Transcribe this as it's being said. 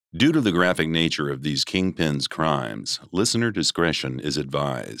Due to the graphic nature of these kingpins' crimes, listener discretion is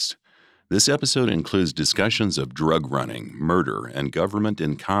advised. This episode includes discussions of drug running, murder, and government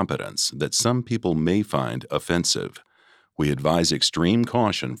incompetence that some people may find offensive. We advise extreme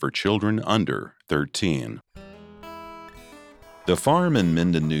caution for children under 13. The farm in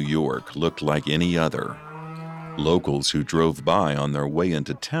Minden, New York looked like any other. Locals who drove by on their way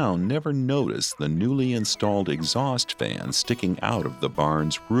into town never noticed the newly installed exhaust fan sticking out of the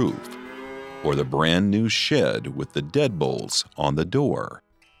barn's roof, or the brand new shed with the deadbolts on the door.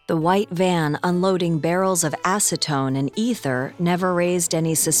 The white van unloading barrels of acetone and ether never raised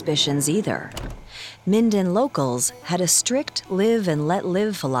any suspicions either. Minden locals had a strict live and let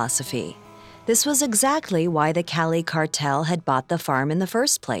live philosophy. This was exactly why the Cali Cartel had bought the farm in the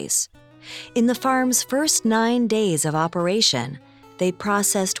first place. In the farm's first 9 days of operation, they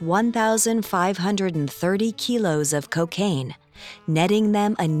processed 1,530 kilos of cocaine, netting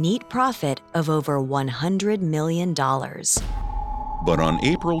them a neat profit of over $100 million. But on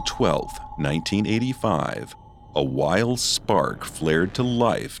April 12, 1985, a wild spark flared to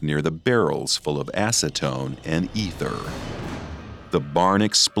life near the barrels full of acetone and ether. The barn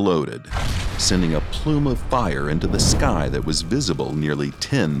exploded, sending a plume of fire into the sky that was visible nearly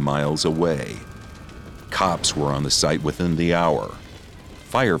 10 miles away. Cops were on the site within the hour.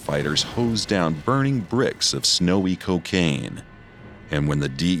 Firefighters hosed down burning bricks of snowy cocaine. And when the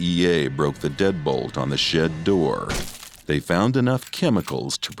DEA broke the deadbolt on the shed door, they found enough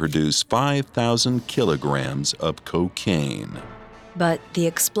chemicals to produce 5,000 kilograms of cocaine. But the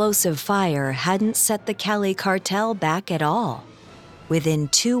explosive fire hadn't set the Cali Cartel back at all. Within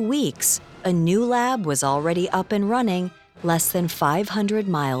 2 weeks, a new lab was already up and running less than 500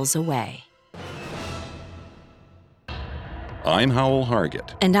 miles away. I'm Howell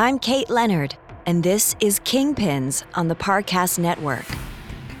Hargett. And I'm Kate Leonard, and this is Kingpins on the Parcast Network.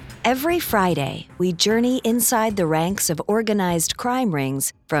 Every Friday, we journey inside the ranks of organized crime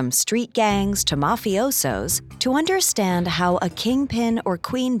rings, from street gangs to mafiosos, to understand how a kingpin or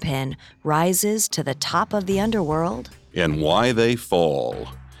queenpin rises to the top of the underworld. And why they fall.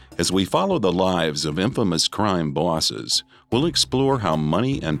 As we follow the lives of infamous crime bosses, we'll explore how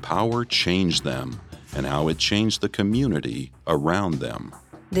money and power changed them and how it changed the community around them.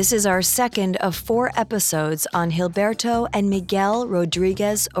 This is our second of 4 episodes on Gilberto and Miguel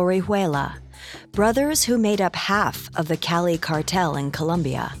Rodríguez Orejuela, brothers who made up half of the Cali Cartel in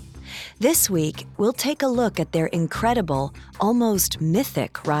Colombia. This week, we'll take a look at their incredible, almost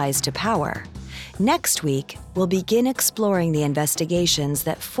mythic rise to power. Next week, we'll begin exploring the investigations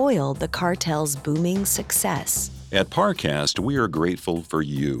that foiled the cartel's booming success. At Parcast, we are grateful for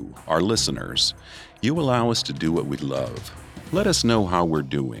you, our listeners. You allow us to do what we love. Let us know how we're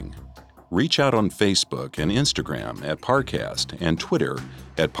doing. Reach out on Facebook and Instagram at Parcast and Twitter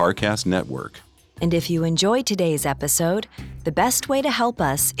at Parcast Network. And if you enjoyed today's episode, the best way to help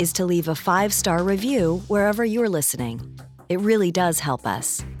us is to leave a 5-star review wherever you're listening. It really does help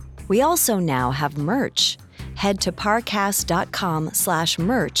us. We also now have merch. Head to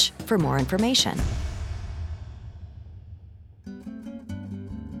parcast.com/merch for more information.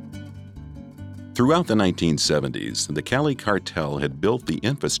 Throughout the 1970s, the Cali Cartel had built the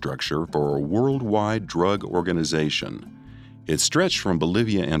infrastructure for a worldwide drug organization. It stretched from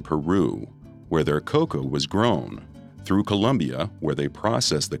Bolivia and Peru, where their coca was grown, through Colombia, where they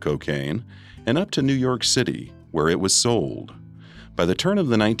processed the cocaine, and up to New York City, where it was sold. By the turn of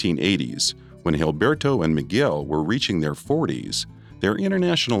the 1980s, when Gilberto and Miguel were reaching their 40s, their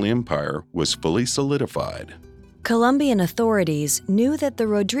international empire was fully solidified. Colombian authorities knew that the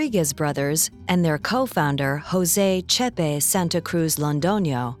Rodríguez brothers and their co-founder, José Chepe Santa Cruz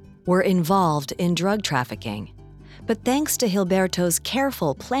Londoño, were involved in drug trafficking. But thanks to Gilberto's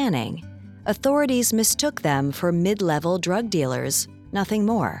careful planning, authorities mistook them for mid-level drug dealers, nothing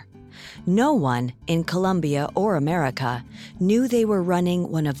more. No one in Colombia or America knew they were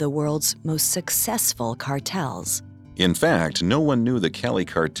running one of the world's most successful cartels. In fact, no one knew the Cali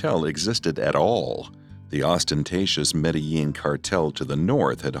Cartel existed at all. The ostentatious Medellin Cartel to the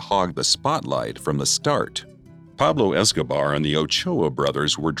north had hogged the spotlight from the start. Pablo Escobar and the Ochoa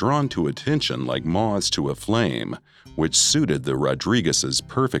brothers were drawn to attention like moths to a flame, which suited the Rodríguezes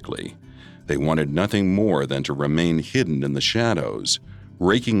perfectly. They wanted nothing more than to remain hidden in the shadows,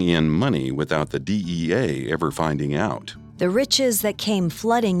 raking in money without the DEA ever finding out. The riches that came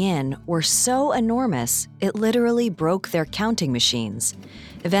flooding in were so enormous, it literally broke their counting machines.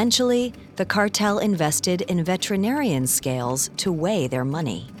 Eventually, the cartel invested in veterinarian scales to weigh their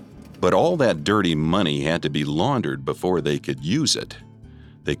money. But all that dirty money had to be laundered before they could use it.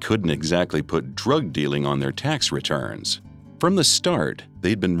 They couldn't exactly put drug dealing on their tax returns. From the start,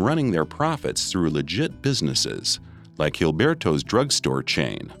 they'd been running their profits through legit businesses, like Gilberto's drugstore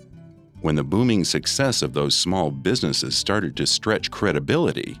chain. When the booming success of those small businesses started to stretch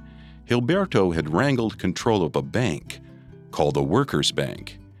credibility, Gilberto had wrangled control of a bank, called the Workers'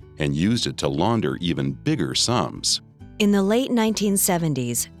 Bank, and used it to launder even bigger sums. In the late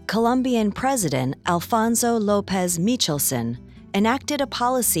 1970s, Colombian President Alfonso López Michelsen enacted a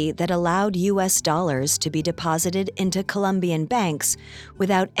policy that allowed U.S. dollars to be deposited into Colombian banks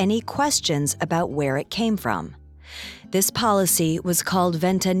without any questions about where it came from. This policy was called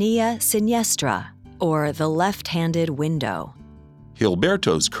Ventanilla Siniestra, or the left-handed window.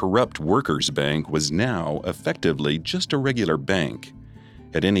 Gilberto's corrupt Workers' Bank was now effectively just a regular bank.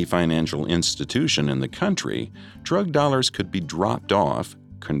 At any financial institution in the country, drug dollars could be dropped off,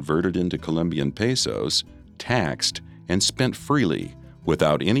 converted into Colombian pesos, taxed, and spent freely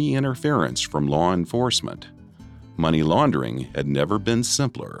without any interference from law enforcement. Money laundering had never been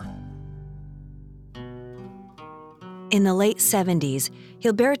simpler. In the late 70s,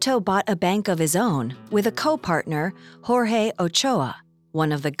 Gilberto bought a bank of his own with a co-partner, Jorge Ochoa,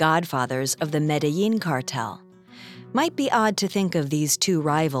 one of the godfathers of the Medellin Cartel. Might be odd to think of these two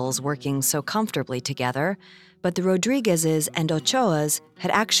rivals working so comfortably together, but the Rodríguezes and Ochoas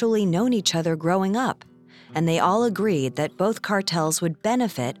had actually known each other growing up, and they all agreed that both cartels would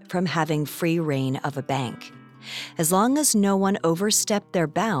benefit from having free reign of a bank. As long as no one overstepped their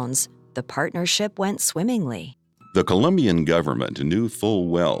bounds, the partnership went swimmingly. The Colombian government knew full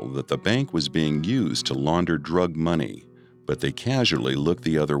well that the bank was being used to launder drug money, but they casually looked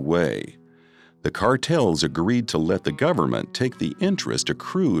the other way. The cartels agreed to let the government take the interest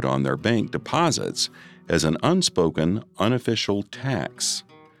accrued on their bank deposits as an unspoken, unofficial tax.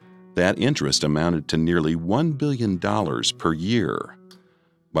 That interest amounted to nearly $1 billion per year.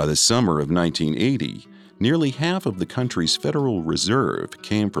 By the summer of 1980, nearly half of the country's Federal Reserve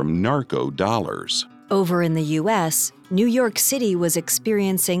came from narco dollars. Over in the U.S., New York City was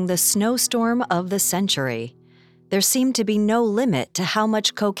experiencing the snowstorm of the century. There seemed to be no limit to how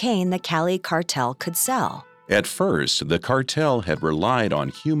much cocaine the Cali Cartel could sell. At first, the cartel had relied on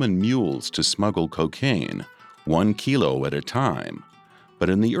human mules to smuggle cocaine, 1 kilo at a time. But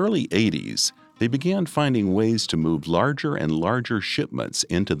in the early 80s, they began finding ways to move larger and larger shipments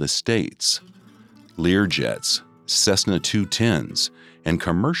into the states. Learjets, Cessna 210s, and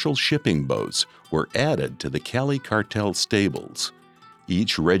commercial shipping boats were added to the Cali Cartel stables,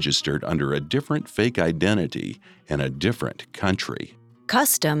 each registered under a different fake identity in a different country.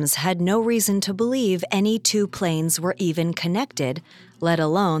 Customs had no reason to believe any two planes were even connected, let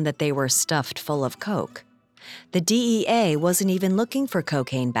alone that they were stuffed full of coke. The DEA wasn't even looking for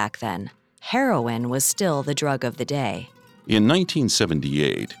cocaine back then. Heroin was still the drug of the day. In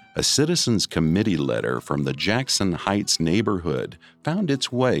 1978, a Citizens Committee letter from the Jackson Heights neighborhood found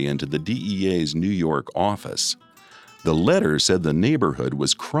its way into the DEA's New York office. The letter said the neighborhood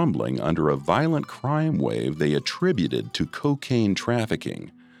was crumbling under a violent crime wave they attributed to cocaine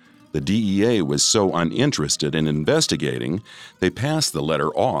trafficking. The DEA was so uninterested in investigating, they passed the letter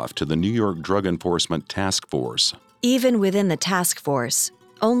off to the New York Drug Enforcement Task Force. Even within the task force,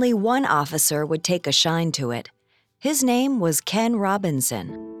 only one officer would take a shine to it. His name was Ken Robinson.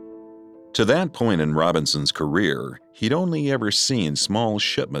 To that point in Robinson's career, he'd only ever seen small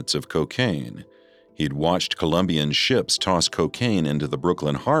shipments of cocaine. He'd watched Colombian ships toss cocaine into the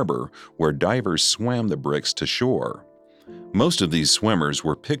Brooklyn harbor, where divers swam the bricks to shore. Most of these swimmers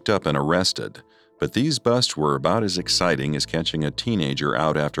were picked up and arrested, but these busts were about as exciting as catching a teenager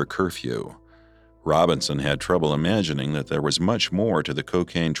out after curfew. Robinson had trouble imagining that there was much more to the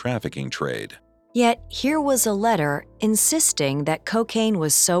cocaine trafficking trade. Yet here was a letter insisting that cocaine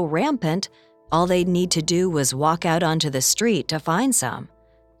was so rampant, all they'd need to do was walk out onto the street to find some.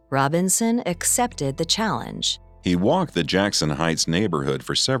 Robinson accepted the challenge. He walked the Jackson Heights neighborhood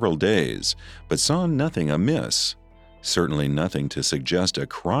for several days, but saw nothing amiss. Certainly nothing to suggest a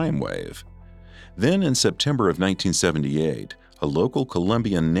crime wave. Then in September of 1978, a local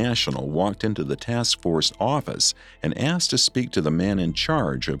Colombian national walked into the task force office and asked to speak to the man in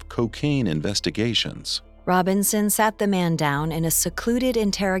charge of cocaine investigations. Robinson sat the man down in a secluded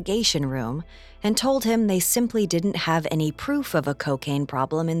interrogation room and told him they simply didn't have any proof of a cocaine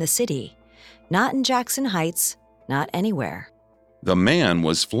problem in the city. Not in Jackson Heights, not anywhere. The man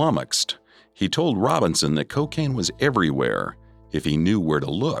was flummoxed. He told Robinson that cocaine was everywhere, if he knew where to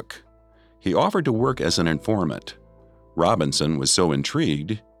look. He offered to work as an informant. Robinson was so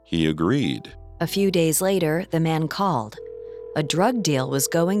intrigued, he agreed. A few days later, the man called. A drug deal was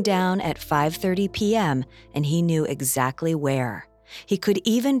going down at 5:30 p.m., and he knew exactly where. He could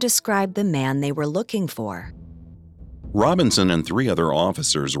even describe the man they were looking for. Robinson and 3 other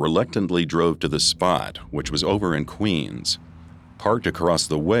officers reluctantly drove to the spot, which was over in Queens. Parked across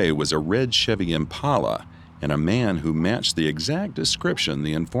the way was a red Chevy Impala and a man who matched the exact description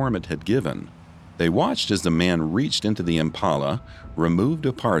the informant had given. They watched as the man reached into the Impala, removed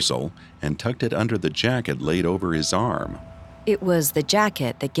a parcel, and tucked it under the jacket laid over his arm. It was the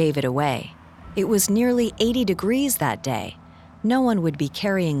jacket that gave it away. It was nearly 80 degrees that day. No one would be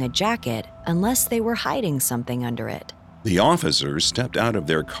carrying a jacket unless they were hiding something under it. The officers stepped out of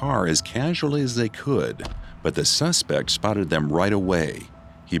their car as casually as they could, but the suspect spotted them right away.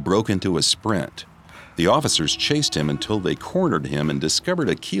 He broke into a sprint. The officers chased him until they cornered him and discovered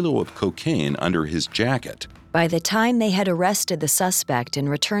a kilo of cocaine under his jacket. By the time they had arrested the suspect and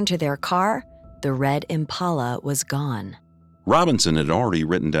returned to their car, the red Impala was gone. Robinson had already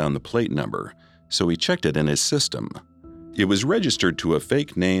written down the plate number, so he checked it in his system. It was registered to a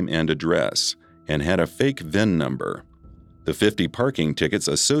fake name and address and had a fake VIN number. The 50 parking tickets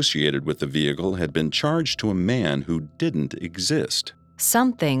associated with the vehicle had been charged to a man who didn't exist.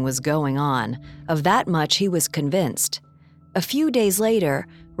 Something was going on. Of that much he was convinced. A few days later,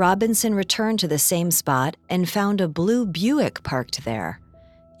 Robinson returned to the same spot and found a blue Buick parked there.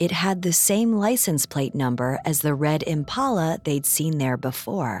 It had the same license plate number as the red Impala they'd seen there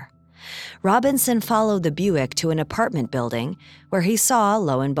before. Robinson followed the Buick to an apartment building where he saw,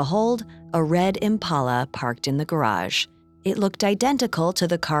 lo and behold, a red Impala parked in the garage. It looked identical to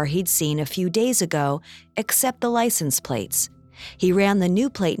the car he'd seen a few days ago, except the license plates. He ran the new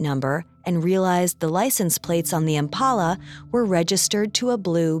plate number and realized the license plates on the Impala were registered to a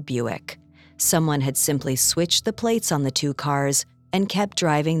blue Buick. Someone had simply switched the plates on the 2 cars and kept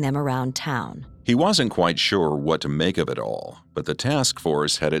driving them around town. He wasn't quite sure what to make of it all, but the task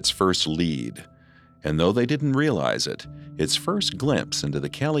force had its first lead. And though they didn't realize it, its first glimpse into the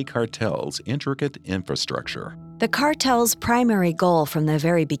Cali Cartel's intricate infrastructure. The cartel's primary goal from the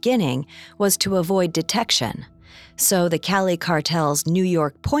very beginning was to avoid detection. So the Cali Cartel's New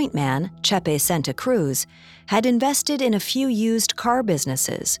York point man, Chepe Santa Cruz, had invested in a few used car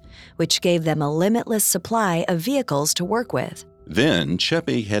businesses, which gave them a limitless supply of vehicles to work with. Then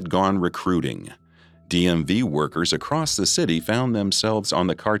Chepe had gone recruiting. DMV workers across the city found themselves on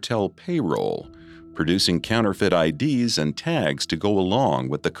the cartel payroll, producing counterfeit IDs and tags to go along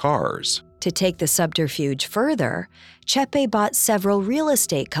with the cars. To take the subterfuge further, Chepe bought several real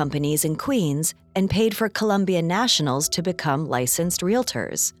estate companies in Queens and paid for Colombian nationals to become licensed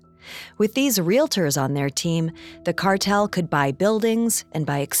realtors. With these realtors on their team, the cartel could buy buildings and,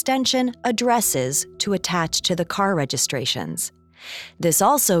 by extension, addresses to attach to the car registrations. This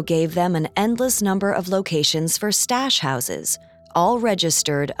also gave them an endless number of locations for stash houses, all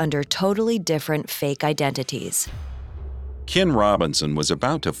registered under totally different fake identities. Ken Robinson was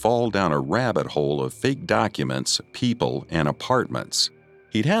about to fall down a rabbit hole of fake documents, people, and apartments.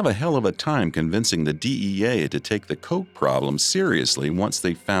 He'd have a hell of a time convincing the DEA to take the coke problem seriously once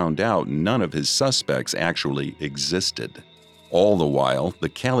they found out none of his suspects actually existed. All the while, the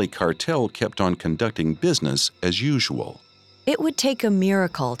Cali Cartel kept on conducting business as usual. It would take a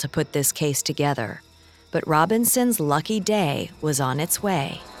miracle to put this case together, but Robinson's lucky day was on its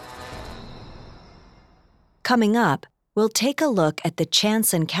way. Coming up, we'll take a look at the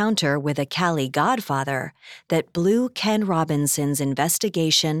chance encounter with a Cali godfather that blew Ken Robinson's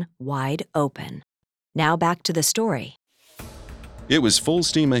investigation wide open. Now back to the story. It was full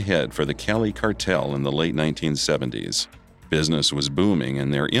steam ahead for the Cali Cartel in the late 1970s. Business was booming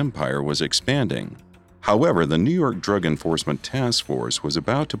and their empire was expanding. However, the New York Drug Enforcement Task Force was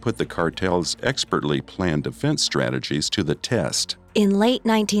about to put the cartel's expertly planned defense strategies to the test. In late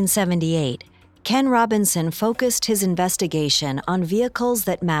 1978, Ken Robinson focused his investigation on vehicles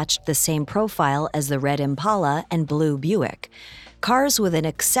that matched the same profile as the red Impala and blue Buick, cars with an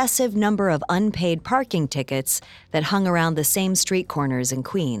excessive number of unpaid parking tickets that hung around the same street corners in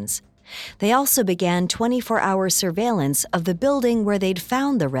Queens. They also began 24-hour surveillance of the building where they'd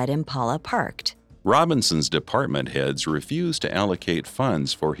found the red Impala parked. Robinson's department heads refused to allocate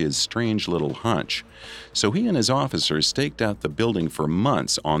funds for his strange little hunch, so he and his officers staked out the building for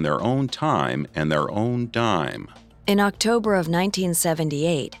months on their own time and their own dime. In October of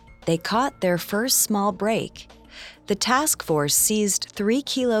 1978, they caught their first small break. The task force seized 3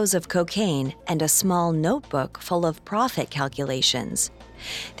 kilos of cocaine and a small notebook full of profit calculations.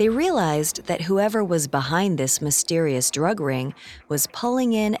 They realized that whoever was behind this mysterious drug ring was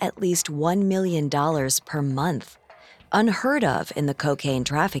pulling in at least $1 million per month, unheard of in the cocaine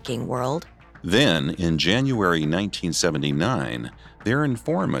trafficking world. Then, in January 1979, their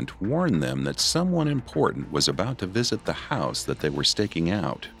informant warned them that someone important was about to visit the house that they were staking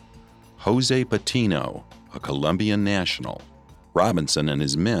out. Jose Patino, a Colombian national. Robinson and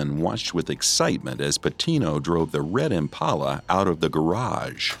his men watched with excitement as Patino drove the red Impala out of the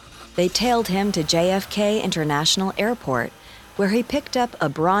garage. They tailed him to JFK International Airport, where he picked up a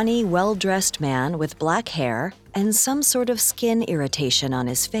brawny, well-dressed man with black hair and some sort of skin irritation on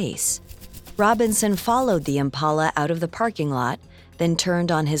his face. Robinson followed the Impala out of the parking lot, then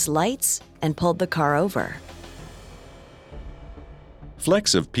turned on his lights and pulled the car over.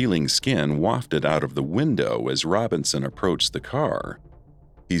 Flecks of peeling skin wafted out of the window as Robinson approached the car.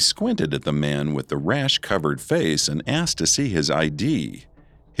 He squinted at the man with the rash-covered face and asked to see his ID.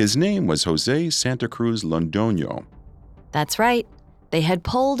 His name was Jose Santa Cruz Londoño. That's right. They had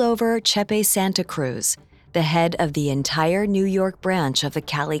pulled over Chepe Santa Cruz, the head of the entire New York branch of the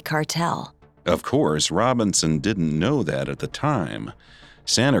Cali Cartel. Of course, Robinson didn't know that at the time.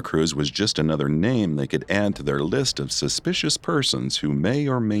 Santa Cruz was just another name they could add to their list of suspicious persons who may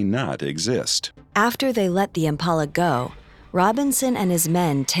or may not exist. After they let the Impala go, Robinson and his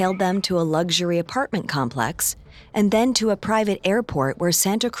men tailed them to a luxury apartment complex and then to a private airport where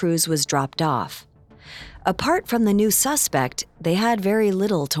Santa Cruz was dropped off. Apart from the new suspect, they had very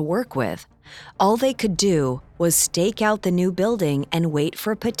little to work with. All they could do was stake out the new building and wait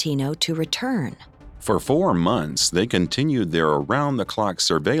for Patino to return. For 4 months, they continued their around-the-clock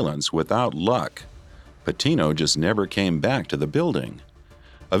surveillance without luck. Patino just never came back to the building.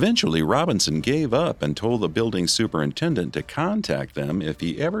 Eventually, Robinson gave up and told the building superintendent to contact them if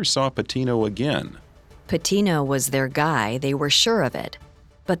he ever saw Patino again. Patino was their guy, they were sure of it.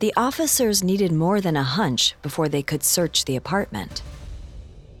 But the officers needed more than a hunch before they could search the apartment.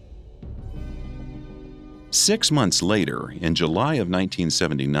 6 months later, in July of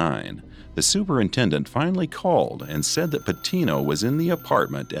 1979, the superintendent finally called and said that Patino was in the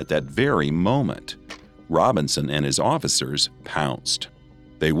apartment at that very moment. Robinson and his officers pounced.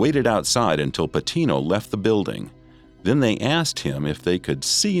 They waited outside until Patino left the building. Then they asked him if they could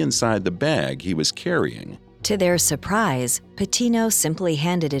see inside the bag he was carrying. To their surprise, Patino simply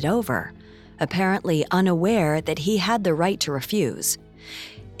handed it over, apparently unaware that he had the right to refuse.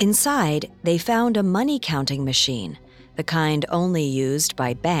 Inside, they found a money-counting machine, the kind only used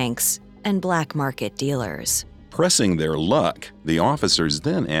by banks and black market dealers. Pressing their luck, the officers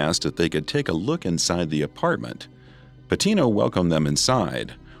then asked if they could take a look inside the apartment. Patino welcomed them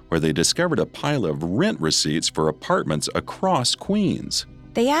inside, where they discovered a pile of rent receipts for apartments across Queens.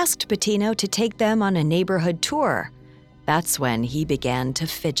 They asked Patino to take them on a neighborhood tour. That's when he began to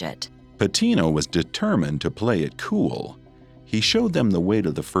fidget. Patino was determined to play it cool. He showed them the way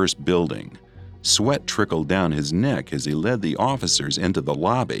to the first building. Sweat trickled down his neck as he led the officers into the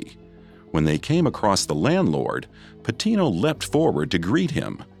lobby. When they came across the landlord, Patino leapt forward to greet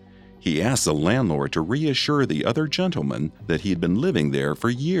him. He asked the landlord to reassure the other gentlemen that he'd been living there for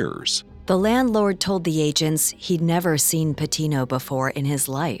years. The landlord told the agents he'd never seen Patino before in his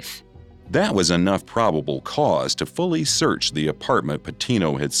life. That was enough probable cause to fully search the apartment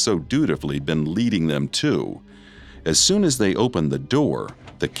Patino had so dutifully been leading them to. As soon as they opened the door,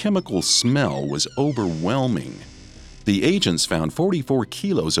 the chemical smell was overwhelming. The agents found 44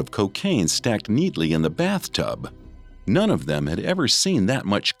 kilos of cocaine stacked neatly in the bathtub. None of them had ever seen that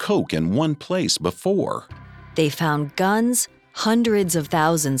much coke in one place before. They found guns, hundreds of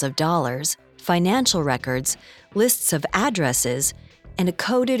thousands of dollars, financial records, lists of addresses, and a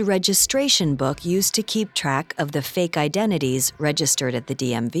coded registration book used to keep track of the fake identities registered at the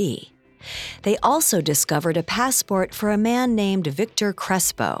DMV. They also discovered a passport for a man named Victor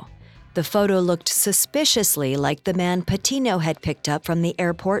Crespo. The photo looked suspiciously like the man Patino had picked up from the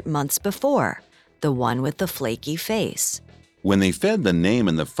airport months before, the one with the flaky face. When they fed the name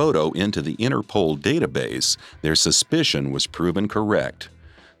in the photo into the Interpol database, their suspicion was proven correct.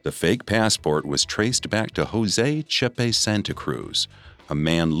 The fake passport was traced back to Jose Chepe Santa Cruz, a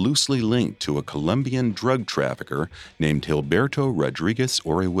man loosely linked to a Colombian drug trafficker named Gilberto Rodríguez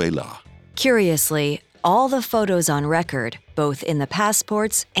Orejuela. Curiously, all the photos on record, both in the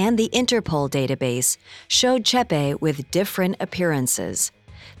passports and the Interpol database, showed Chepe with different appearances.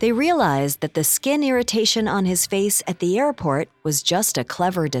 They realized that the skin irritation on his face at the airport was just a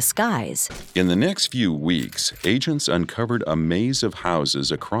clever disguise. In the next few weeks, agents uncovered a maze of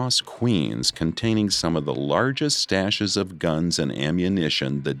houses across Queens containing some of the largest stashes of guns and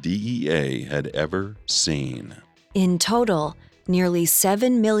ammunition the DEA had ever seen. In total, nearly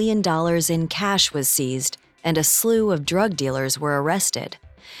 $7 million in cash was seized, and a slew of drug dealers were arrested.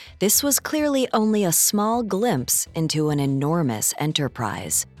 This was clearly only a small glimpse into an enormous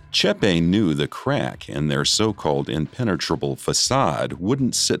enterprise. Chepe knew the crack in their so-called impenetrable facade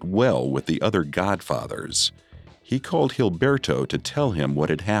wouldn't sit well with the other godfathers. He called Gilberto to tell him what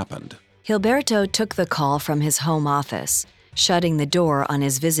had happened. Gilberto took the call from his home office, shutting the door on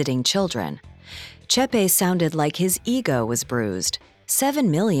his visiting children. Chepe sounded like his ego was bruised. $7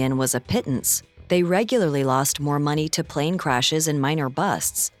 million was a pittance. They regularly lost more money to plane crashes and minor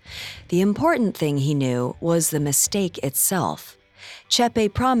busts. The important thing he knew was the mistake itself.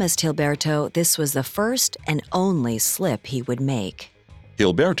 Chepe promised Gilberto this was the first and only slip he would make.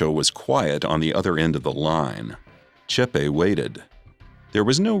 Gilberto was quiet on the other end of the line. Chepe waited. There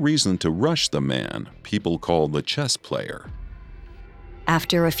was no reason to rush the man people called the chess player.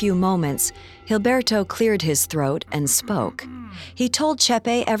 After a few moments, Gilberto cleared his throat and spoke. He told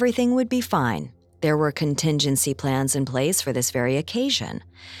Chepe everything would be fine. There were contingency plans in place for this very occasion.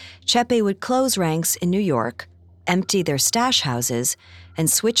 Chepe would close ranks in New York, empty their stash houses, and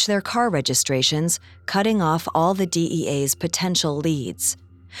switch their car registrations, cutting off all the DEA's potential leads.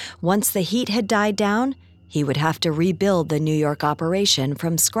 Once the heat had died down, he would have to rebuild the New York operation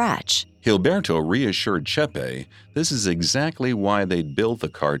from scratch. Gilberto reassured Chepe this is exactly why they'd built the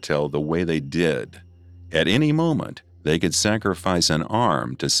cartel the way they did. At any moment, they could sacrifice an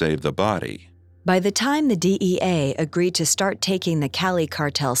arm to save the body. By the time the DEA agreed to start taking the Cali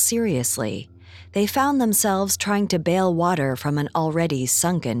Cartel seriously, they found themselves trying to bail water from an already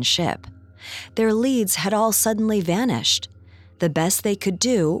sunken ship. Their leads had all suddenly vanished. The best they could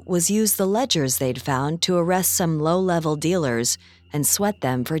do was use the ledgers they'd found to arrest some low-level dealers and sweat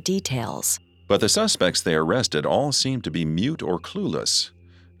them for details. But the suspects they arrested all seemed to be mute or clueless.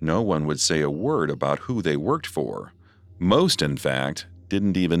 No one would say a word about who they worked for. Most, in fact,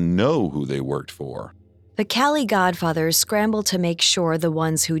 didn't even know who they worked for. The Cali Godfathers scrambled to make sure the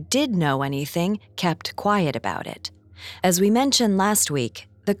ones who did know anything kept quiet about it. As we mentioned last week,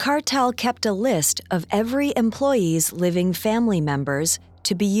 the cartel kept a list of every employee's living family members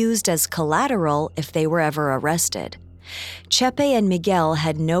to be used as collateral if they were ever arrested. Chepe and Miguel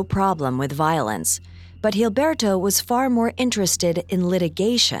had no problem with violence, but Gilberto was far more interested in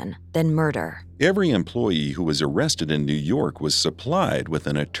litigation than murder. Every employee who was arrested in New York was supplied with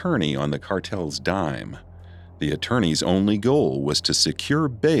an attorney on the cartel's dime. The attorney's only goal was to secure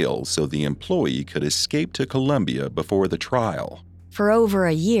bail so the employee could escape to Colombia before the trial. For over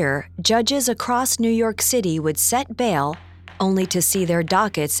a year, judges across New York City would set bail only to see their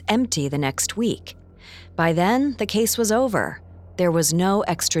dockets empty the next week. By then, the case was over. There was no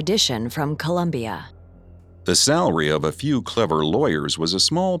extradition from Colombia. The salary of a few clever lawyers was a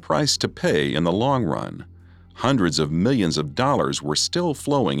small price to pay in the long run. Hundreds of millions of dollars were still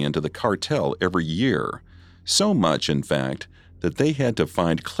flowing into the cartel every year. So much, in fact, that they had to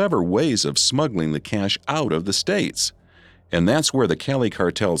find clever ways of smuggling the cash out of the states. And that's where the Cali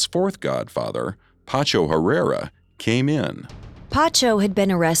Cartel's fourth godfather, Pacho Herrera, came in. Pacho had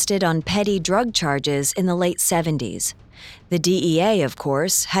been arrested on petty drug charges in the late 70s. The DEA, of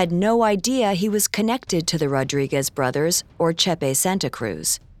course, had no idea he was connected to the Rodríguez brothers or Chepe Santa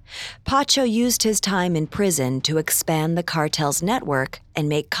Cruz. Pacho used his time in prison to expand the cartel's network and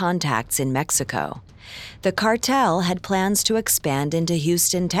make contacts in Mexico. The cartel had plans to expand into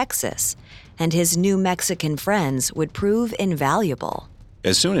Houston, Texas, and his new Mexican friends would prove invaluable.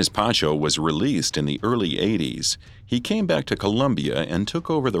 As soon as Pacho was released in the early 80s, he came back to Colombia and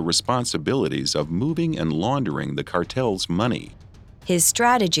took over the responsibilities of moving and laundering the cartel's money. His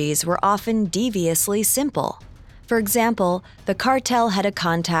strategies were often deviously simple. For example, the cartel had a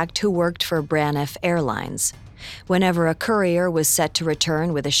contact who worked for Braniff Airlines. Whenever a courier was set to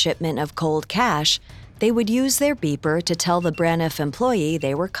return with a shipment of cold cash, they would use their beeper to tell the Braniff employee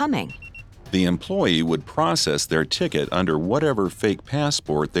they were coming. The employee would process their ticket under whatever fake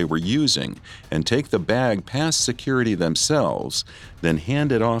passport they were using and take the bag past security themselves, then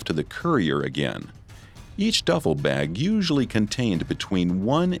hand it off to the courier again. Each duffel bag usually contained between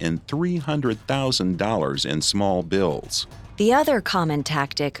 $100,000 and $300,000 in small bills. The other common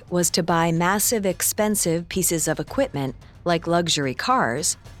tactic was to buy massive, expensive pieces of equipment, like luxury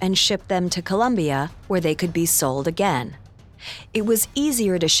cars, and ship them to Colombia, where they could be sold again. It was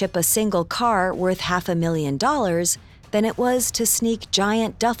easier to ship a single car worth $500,000 than it was to sneak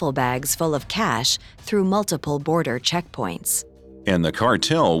giant duffel bags full of cash through multiple border checkpoints. And the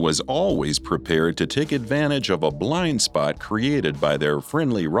cartel was always prepared to take advantage of a blind spot created by their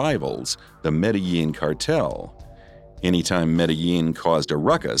friendly rivals, the Medellin Cartel. Anytime Medellin caused a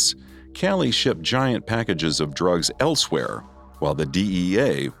ruckus, Cali shipped giant packages of drugs elsewhere, while the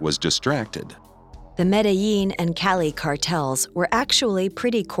DEA was distracted. The Medellin and Cali cartels were actually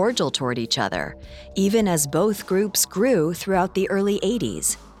pretty cordial toward each other, even as both groups grew throughout the early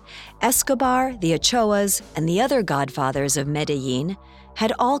 80s. Escobar, the Ochoas, and the other godfathers of Medellin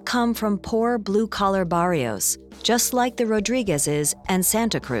had all come from poor blue-collar barrios, just like the Rodríguezes and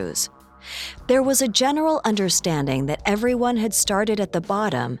Santa Cruz. There was a general understanding that everyone had started at the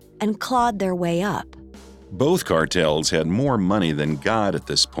bottom and clawed their way up. Both cartels had more money than God at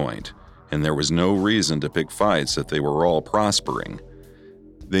this point, and there was no reason to pick fights if they were all prospering.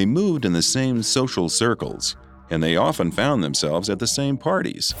 They moved in the same social circles, and they often found themselves at the same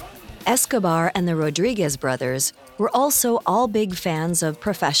parties. Escobar and the Rodríguez brothers were also all big fans of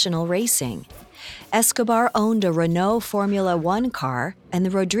professional racing. Escobar owned a Renault Formula One car, and the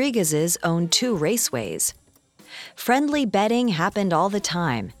Rodríguezes owned 2 raceways. Friendly betting happened all the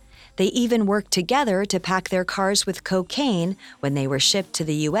time. They even worked together to pack their cars with cocaine when they were shipped to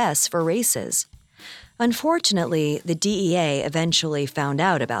the U.S. for races. Unfortunately, the DEA eventually found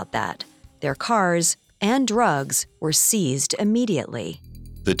out about that. Their cars and drugs were seized immediately.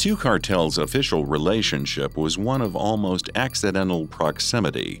 The 2 cartels' official relationship was one of almost accidental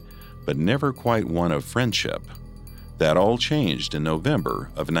proximity, but never quite one of friendship. That all changed in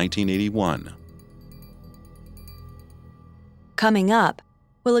November of 1981. Coming up,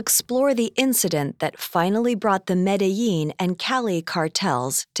 we'll explore the incident that finally brought the Medellin and Cali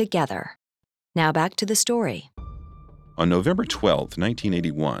cartels together. Now back to the story. On November 12,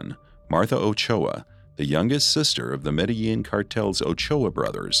 1981, Martha Ochoa, the youngest sister of the Medellin Cartel's Ochoa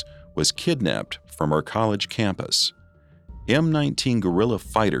brothers, was kidnapped from her college campus. M19 guerrilla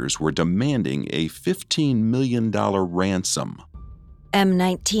fighters were demanding a $15 million ransom.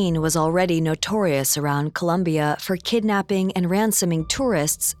 M19 was already notorious around Colombia for kidnapping and ransoming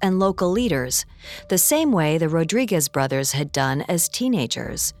tourists and local leaders, the same way the Rodríguez brothers had done as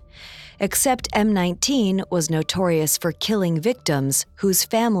teenagers. Except M19 was notorious for killing victims whose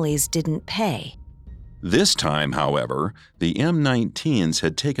families didn't pay. This time, however, the M19s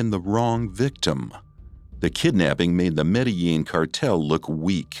had taken the wrong victim. The kidnapping made the Medellin Cartel look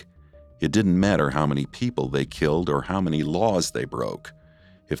weak. It didn't matter how many people they killed or how many laws they broke.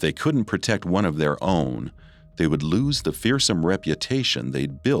 If they couldn't protect one of their own, they would lose the fearsome reputation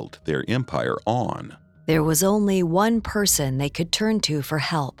they'd built their empire on. There was only one person they could turn to for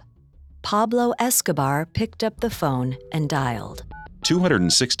help. Pablo Escobar picked up the phone and dialed.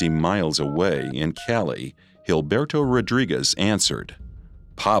 260 miles away in Cali, Gilberto Rodríguez answered.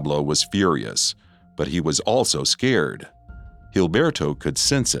 Pablo was furious, but he was also scared. Gilberto could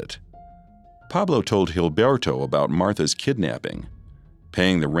sense it. Pablo told Gilberto about Martha's kidnapping.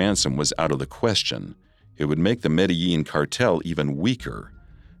 Paying the ransom was out of the question. It would make the Medellin Cartel even weaker.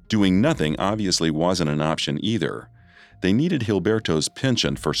 Doing nothing obviously wasn't an option either. They needed Gilberto's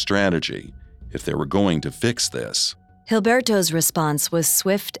penchant for strategy if they were going to fix this. Gilberto's response was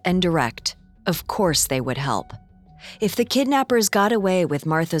swift and direct. Of course they would help. If the kidnappers got away with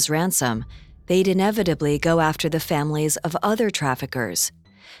Martha's ransom, they'd inevitably go after the families of other traffickers.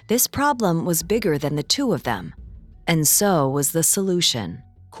 This problem was bigger than the 2 of them. And so was the solution.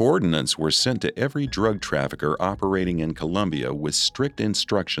 Coordinates were sent to every drug trafficker operating in Colombia with strict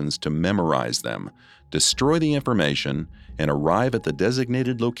instructions to memorize them, destroy the information, and arrive at the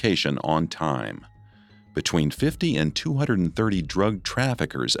designated location on time. Between 50 and 230 drug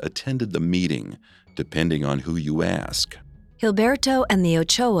traffickers attended the meeting, depending on who you ask. Gilberto and the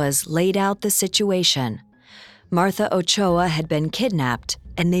Ochoas laid out the situation. Martha Ochoa had been kidnapped,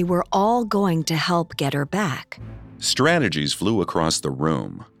 and they were all going to help get her back. Strategies flew across the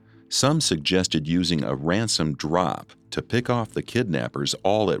room. Some suggested using a ransom drop to pick off the kidnappers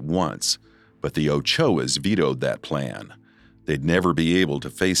all at once, but the Ochoas vetoed that plan. They'd never be able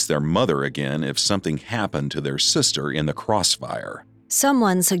to face their mother again if something happened to their sister in the crossfire.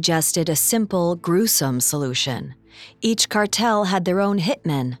 Someone suggested a simple, gruesome solution. Each cartel had their own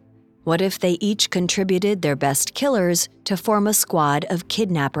hitmen. What if they each contributed their best killers to form a squad of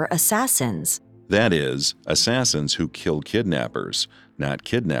kidnapper assassins? That is, assassins who kill kidnappers, not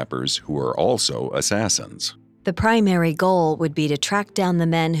kidnappers who are also assassins. The primary goal would be to track down the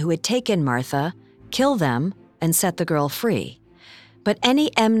men who had taken Martha, kill them, and set the girl free. But any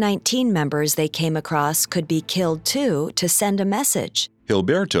M19 members they came across could be killed too to send a message.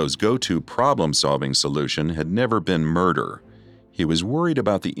 Gilberto's go-to problem-solving solution had never been murder. He was worried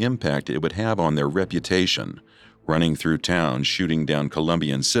about the impact it would have on their reputation, running through town shooting down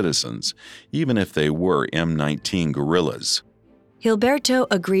Colombian citizens, even if they were M19 guerrillas. Gilberto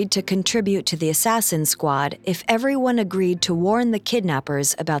agreed to contribute to the assassin squad if everyone agreed to warn the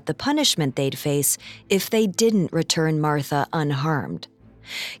kidnappers about the punishment they'd face if they didn't return Martha unharmed.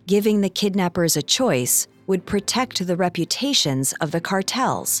 Giving the kidnappers a choice would protect the reputations of the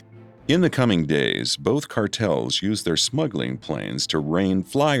cartels. In the coming days, both cartels used their smuggling planes to rain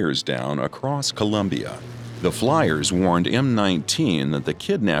flyers down across Colombia. The flyers warned M19 that the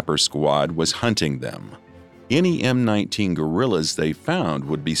kidnapper squad was hunting them. Any M19 guerrillas they found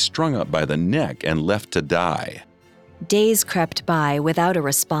would be strung up by the neck and left to die. Days crept by without a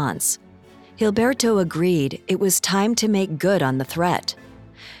response. Gilberto agreed it was time to make good on the threat.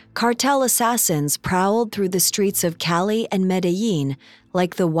 Cartel assassins prowled through the streets of Cali and Medellin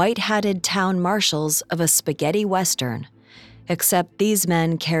like the white-hatted town marshals of a spaghetti western, except these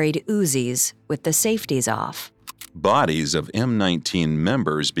men carried Uzis with the safeties off. Bodies of M19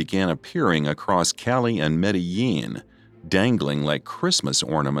 members began appearing across Cali and Medellin, dangling like Christmas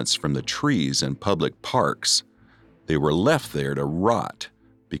ornaments from the trees in public parks. They were left there to rot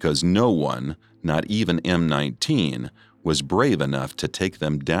because no one, not even M19, was brave enough to take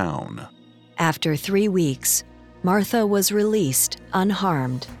them down. After 3 weeks, Martha was released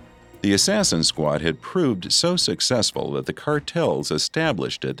unharmed. The assassin squad had proved so successful that the cartels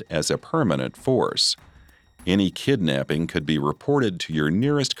established it as a permanent force. Any kidnapping could be reported to your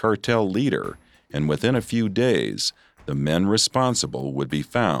nearest cartel leader, and within a few days, the men responsible would be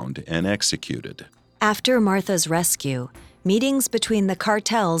found and executed. After Martha's rescue, meetings between the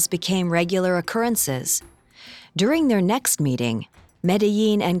cartels became regular occurrences. During their next meeting,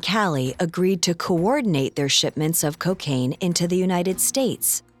 Medellin and Cali agreed to coordinate their shipments of cocaine into the United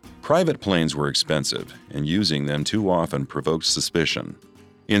States. Private planes were expensive, and using them too often provoked suspicion.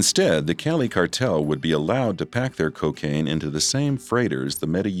 Instead, the Cali Cartel would be allowed to pack their cocaine into the same freighters the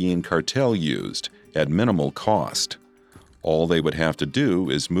Medellin Cartel used, at minimal cost. All they would have to do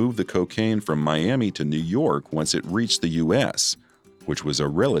is move the cocaine from Miami to New York once it reached the U.S., which was a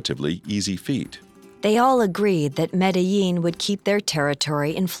relatively easy feat. They all agreed that Medellin would keep their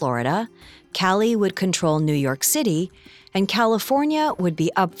territory in Florida, Cali would control New York City, and California would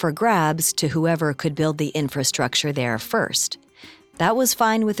be up for grabs to whoever could build the infrastructure there first. That was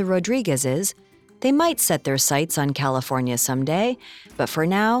fine with the Rodríguezes. They might set their sights on California someday, but for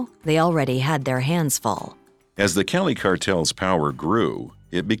now, they already had their hands full. As the Cali Cartel's power grew,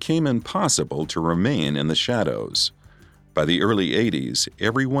 it became impossible to remain in the shadows. By the early 80s,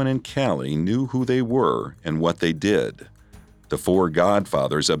 everyone in Cali knew who they were and what they did. The four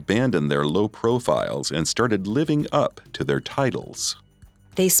godfathers abandoned their low profiles and started living up to their titles.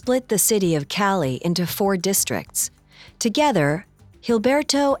 They split the city of Cali into 4 districts. Together,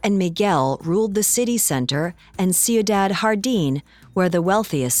 Gilberto and Miguel ruled the city center and Ciudad Jardín, where the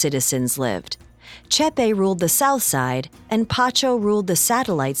wealthiest citizens lived. Chepe ruled the south side, and Pacho ruled the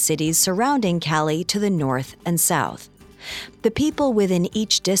satellite cities surrounding Cali to the north and south. The people within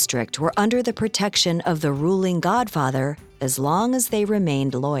each district were under the protection of the ruling godfather as long as they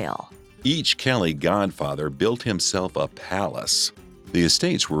remained loyal. Each Cali godfather built himself a palace. The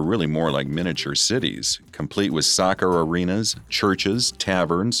estates were really more like miniature cities, complete with soccer arenas, churches,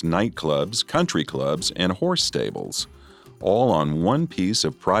 taverns, nightclubs, country clubs, and horse stables, all on one piece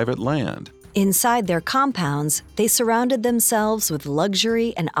of private land. Inside their compounds, they surrounded themselves with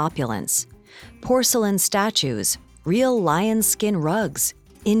luxury and opulence. Porcelain statues, real lion skin rugs,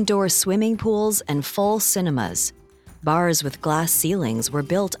 indoor swimming pools, and full cinemas. Bars with glass ceilings were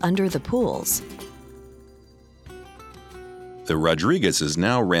built under the pools. The Rodríguezes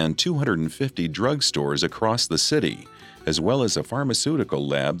now ran 250 drugstores across the city, as well as a pharmaceutical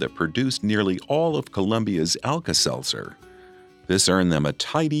lab that produced nearly all of Colombia's Alka-Seltzer. This earned them a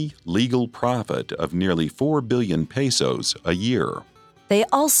tidy, legal profit of nearly 4 billion pesos a year. They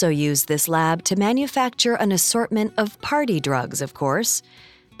also used this lab to manufacture an assortment of party drugs, of course.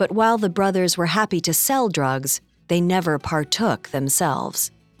 But while the brothers were happy to sell drugs, they never partook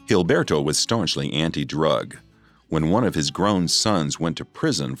themselves. Gilberto was staunchly anti-drug. When one of his grown sons went to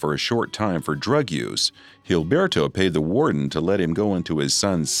prison for a short time for drug use, Gilberto paid the warden to let him go into his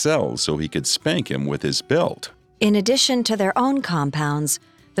son's cell so he could spank him with his belt. In addition to their own compounds,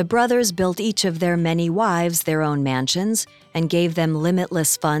 the brothers built each of their many wives their own mansions and gave them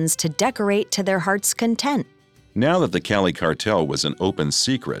limitless funds to decorate to their heart's content. Now that the Cali Cartel was an open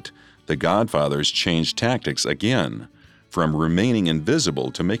secret, the godfathers changed tactics again, from remaining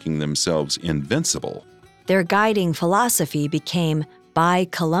invisible to making themselves invincible. Their guiding philosophy became Buy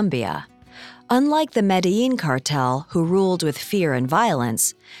Colombia. Unlike the Medellin Cartel, who ruled with fear and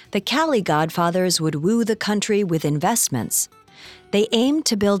violence, the Cali godfathers would woo the country with investments. They aimed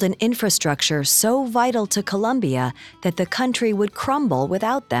to build an infrastructure so vital to Colombia that the country would crumble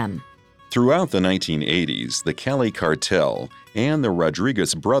without them. Throughout the 1980s, the Cali Cartel, and the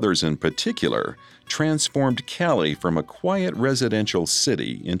Rodríguez brothers in particular, transformed Cali from a quiet residential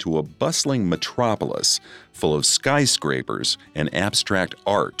city into a bustling metropolis full of skyscrapers and abstract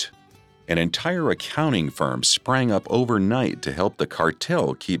art. An entire accounting firm sprang up overnight to help the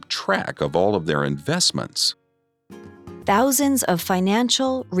cartel keep track of all of their investments. Thousands of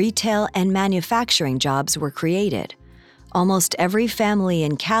financial, retail, and manufacturing jobs were created. Almost every family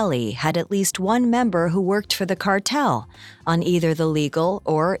in Cali had at least one member who worked for the cartel on either the legal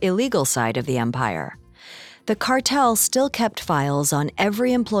or illegal side of the empire. The cartel still kept files on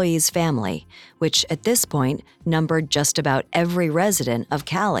every employee's family, which at this point numbered just about every resident of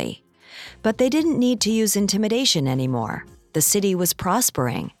Cali. But they didn't need to use intimidation anymore. The city was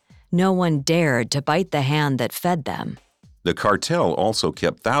prospering. No one dared to bite the hand that fed them. The cartel also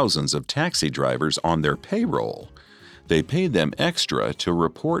kept thousands of taxi drivers on their payroll. They paid them extra to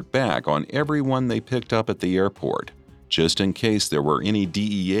report back on everyone they picked up at the airport, just in case there were any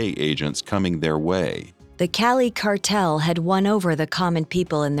DEA agents coming their way. The Cali Cartel had won over the common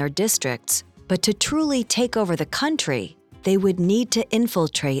people in their districts, but to truly take over the country, they would need to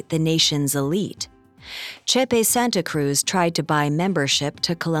infiltrate the nation's elite. Chepe Santa Cruz tried to buy membership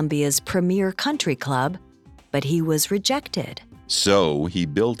to Colombia's premier country club, but he was rejected. So he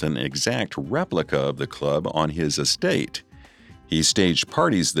built an exact replica of the club on his estate. He staged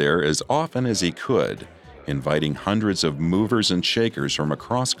parties there as often as he could, inviting hundreds of movers and shakers from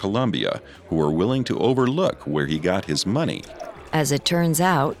across Colombia who were willing to overlook where he got his money. As it turns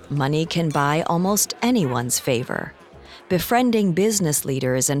out, money can buy almost anyone's favor. Befriending business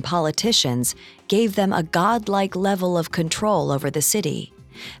leaders and politicians gave them a godlike level of control over the city.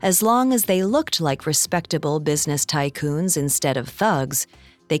 As long as they looked like respectable business tycoons instead of thugs,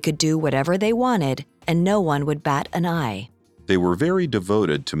 they could do whatever they wanted and no one would bat an eye. They were very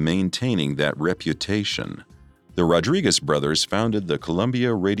devoted to maintaining that reputation. The Rodríguez brothers founded the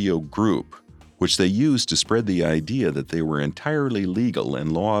Colombia Radio Group, which they used to spread the idea that they were entirely legal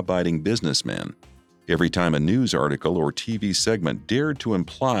and law-abiding businessmen. Every time a news article or TV segment dared to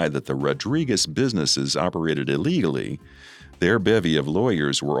imply that the Rodríguez businesses operated illegally, their bevy of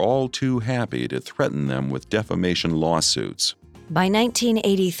lawyers were all too happy to threaten them with defamation lawsuits. By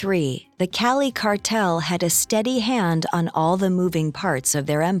 1983, the Cali Cartel had a steady hand on all the moving parts of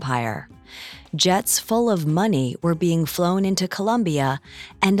their empire. Jets full of money were being flown into Colombia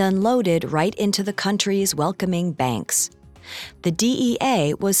and unloaded right into the country's welcoming banks. The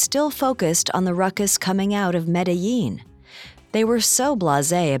DEA was still focused on the ruckus coming out of Medellin. They were so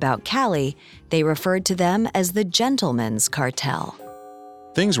blasé about Cali, they referred to them as the Gentlemen's Cartel.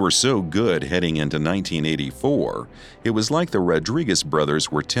 Things were so good heading into 1984, it was like the Rodríguez brothers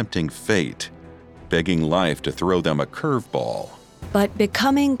were tempting fate, begging life to throw them a curveball. But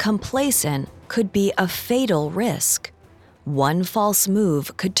becoming complacent could be a fatal risk. One false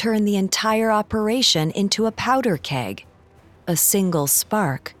move could turn the entire operation into a powder keg. A single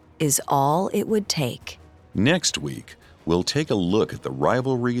spark is all it would take. Next week, we'll take a look at the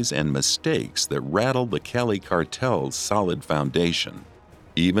rivalries and mistakes that rattled the Cali Cartel's solid foundation.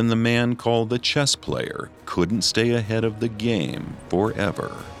 Even the man called the chess player couldn't stay ahead of the game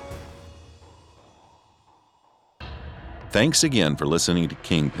forever. Thanks again for listening to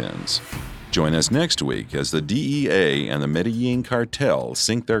Kingpins. Join us next week as the DEA and the Medellin Cartel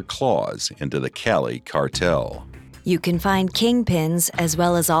sink their claws into the Cali Cartel. You can find Kingpins as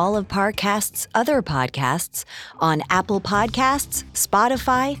well as all of Parcast's other podcasts on Apple Podcasts,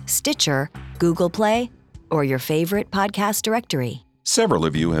 Spotify, Stitcher, Google Play, or your favorite podcast directory. Several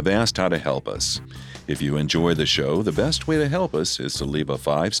of you have asked how to help us. If you enjoy the show, the best way to help us is to leave a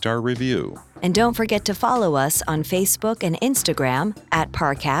 5-star review. And don't forget to follow us on Facebook and Instagram at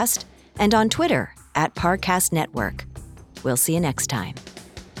Parcast and on Twitter at Parcast Network. We'll see you next time.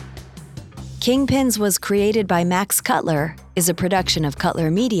 Kingpins was created by Max Cutler, is a production of Cutler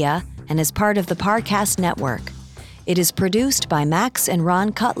Media, and is part of the Parcast Network. It is produced by Max and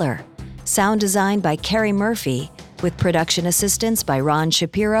Ron Cutler, sound designed by Carrie Murphy, with production assistance by Ron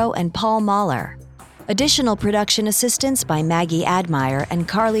Shapiro and Paul Mahler. Additional production assistance by Maggie Admire and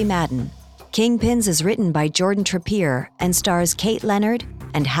Carly Madden. Kingpins is written by Jordan Trappier and stars Kate Leonard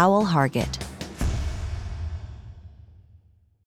and Howell Hargett.